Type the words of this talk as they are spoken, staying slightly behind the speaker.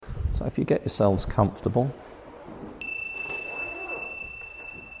So if you get yourselves comfortable,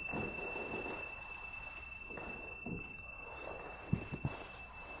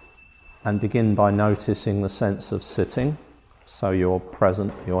 and begin by noticing the sense of sitting. So you're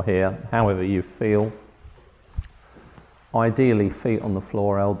present, you're here, however you feel. Ideally, feet on the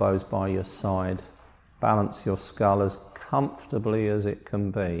floor, elbows by your side. Balance your skull as comfortably as it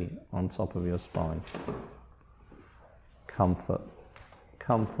can be on top of your spine. Comfort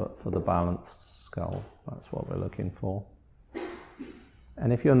for the balanced skull. That's what we're looking for.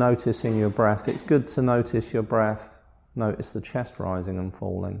 And if you're noticing your breath, it's good to notice your breath. Notice the chest rising and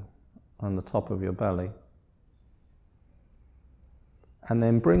falling on the top of your belly. And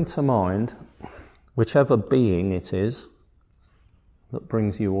then bring to mind whichever being it is that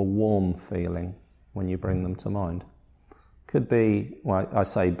brings you a warm feeling when you bring them to mind. Could be, well, I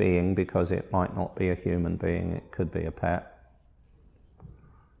say being because it might not be a human being, it could be a pet.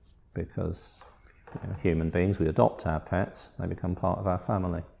 Because human beings, we adopt our pets, they become part of our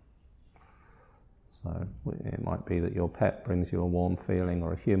family. So it might be that your pet brings you a warm feeling,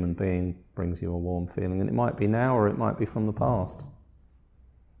 or a human being brings you a warm feeling, and it might be now or it might be from the past.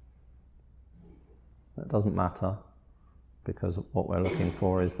 It doesn't matter, because what we're looking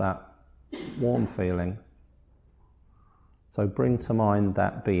for is that warm feeling. So bring to mind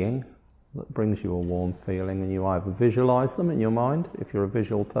that being that brings you a warm feeling, and you either visualize them in your mind, if you're a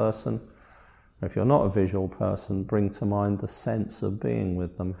visual person, or if you're not a visual person, bring to mind the sense of being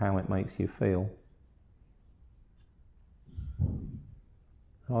with them, how it makes you feel.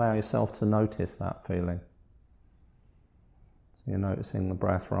 Allow yourself to notice that feeling. So you're noticing the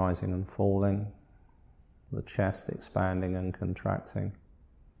breath rising and falling, the chest expanding and contracting.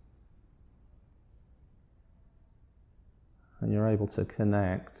 And you're able to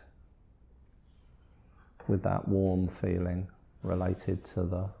connect with that warm feeling related to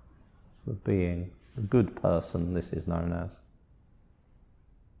the being, the good person this is known as.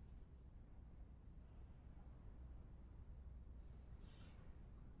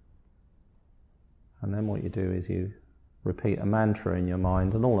 And then what you do is you repeat a mantra in your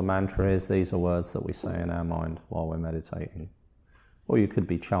mind, and all a mantra is, these are words that we say in our mind while we're meditating. Or you could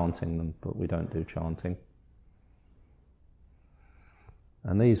be chanting them, but we don't do chanting.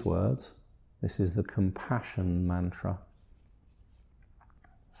 And these words, this is the compassion mantra.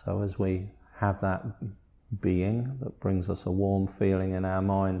 So as we have that being that brings us a warm feeling in our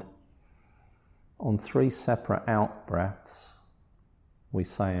mind, on 3 separate out-breaths, we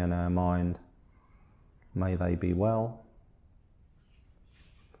say in our mind, may they be well,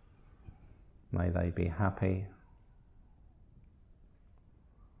 may they be happy,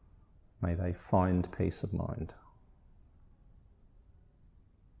 may they find peace of mind.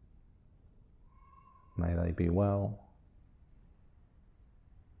 May they be well,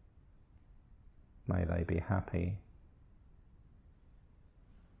 may they be happy,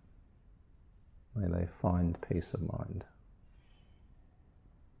 may they find peace of mind.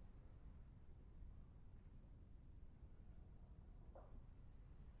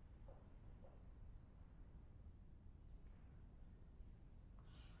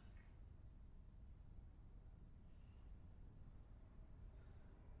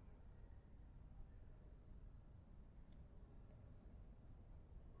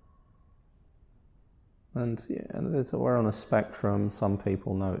 And we're on a spectrum. Some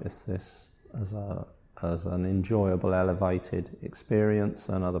people notice this as an enjoyable, elevated experience,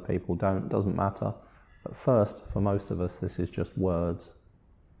 and other people don't. Doesn't matter. At first, for most of us, this is just words.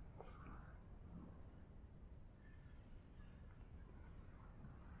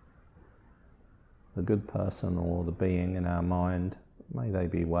 The good person or the being in our mind, may they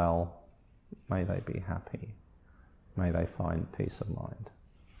be well, may they be happy, may they find peace of mind.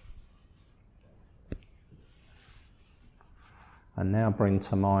 And now bring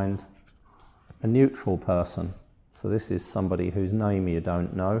to mind a neutral person. So this is somebody whose name you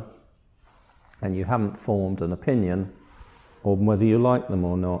don't know, and you haven't formed an opinion on whether you like them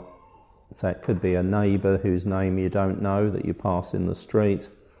or not. So it could be a neighbour whose name you don't know that you pass in the street.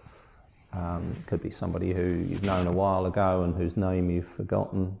 It could be somebody who you've known a while ago and whose name you've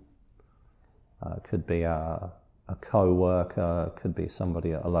forgotten. It could be a co-worker, it could be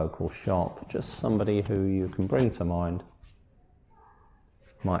somebody at a local shop, just somebody who you can bring to mind.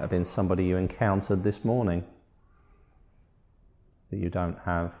 Might have been somebody you encountered this morning that you don't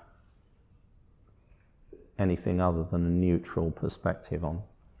have anything other than a neutral perspective on.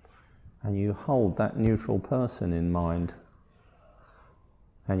 And you hold that neutral person in mind,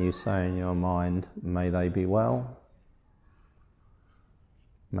 and you say in your mind, may they be well,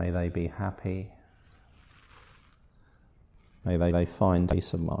 may they be happy, May they find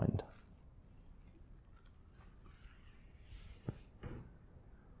peace of mind.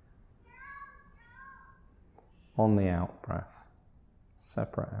 On the out-breath,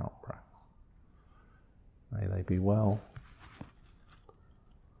 separate out-breath. May they be well.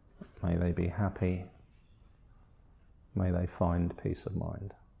 May they be happy. May they find peace of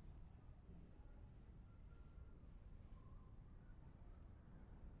mind.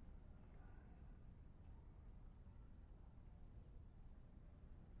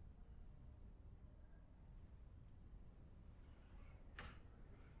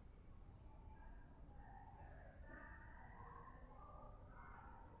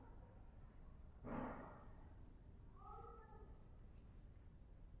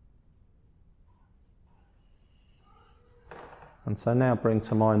 And so now bring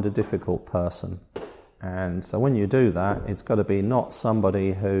to mind a difficult person. And so when you do that, it's got to be not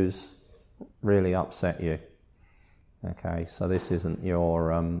somebody who's really upset you. Okay, so this isn't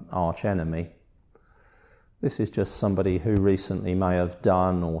your arch enemy. This is just somebody who recently may have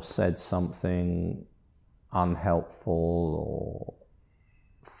done or said something unhelpful or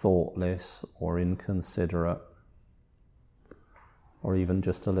thoughtless or inconsiderate or even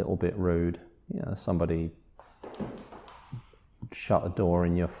just a little bit rude. You know, somebody shut a door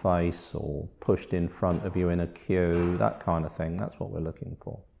in your face or pushed in front of you in a queue, that kind of thing. That's what we're looking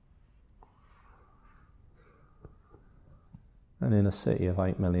for. And in a city of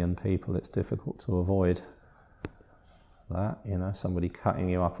 8 million people, it's difficult to avoid that. You know, somebody cutting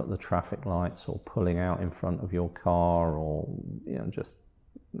you up at the traffic lights or pulling out in front of your car, or, you know, just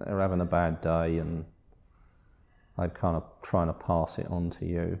they're having a bad day and they're kind of trying to pass it on to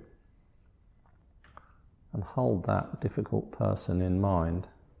you. And hold that difficult person in mind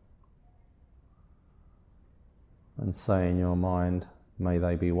and say in your mind, may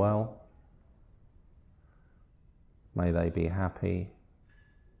they be well, may they be happy,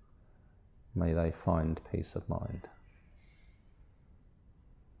 may they find peace of mind.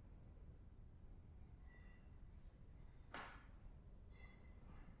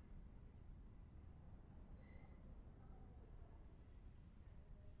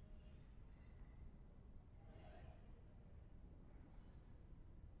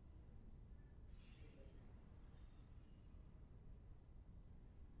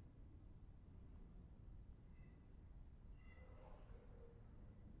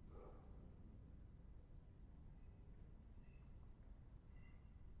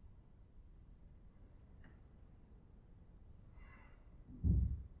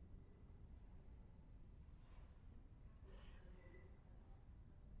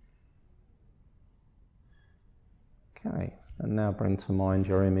 Okay, and now bring to mind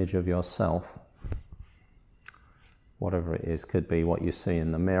your image of yourself. Whatever it is, could be what you see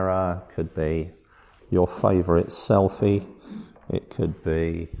in the mirror, could be your favourite selfie, it could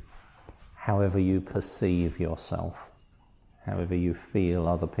be however you perceive yourself, however you feel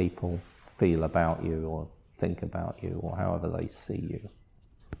other people feel about you or think about you, or however they see you.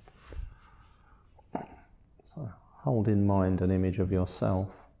 So hold in mind an image of yourself.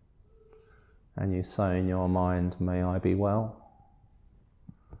 And you say in your mind, may I be well,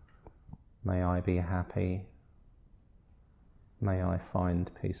 may I be happy, may I find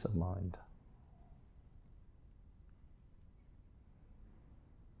peace of mind.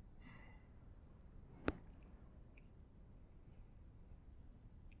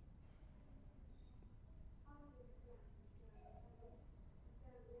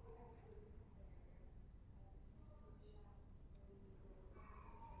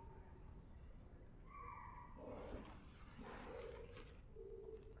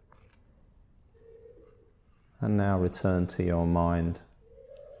 And now return to your mind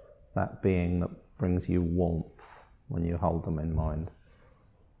that being that brings you warmth when you hold them in mind.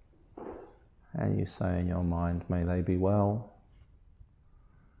 And you say in your mind, may they be well,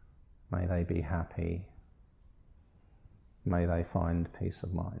 may they be happy, may they find peace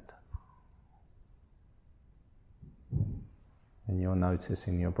of mind. And you're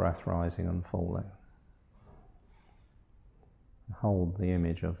noticing your breath rising and falling. Hold the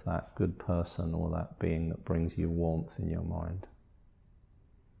image of that good person or that being that brings you warmth in your mind.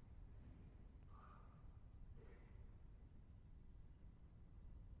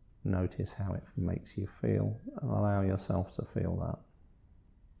 Notice how it makes you feel and allow yourself to feel that.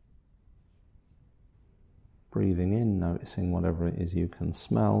 Breathing in, noticing whatever it is you can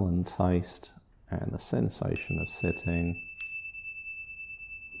smell and taste, and the sensation of sitting.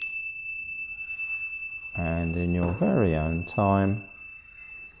 And in your very own time,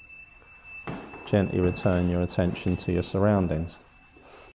 gently return your attention to your surroundings.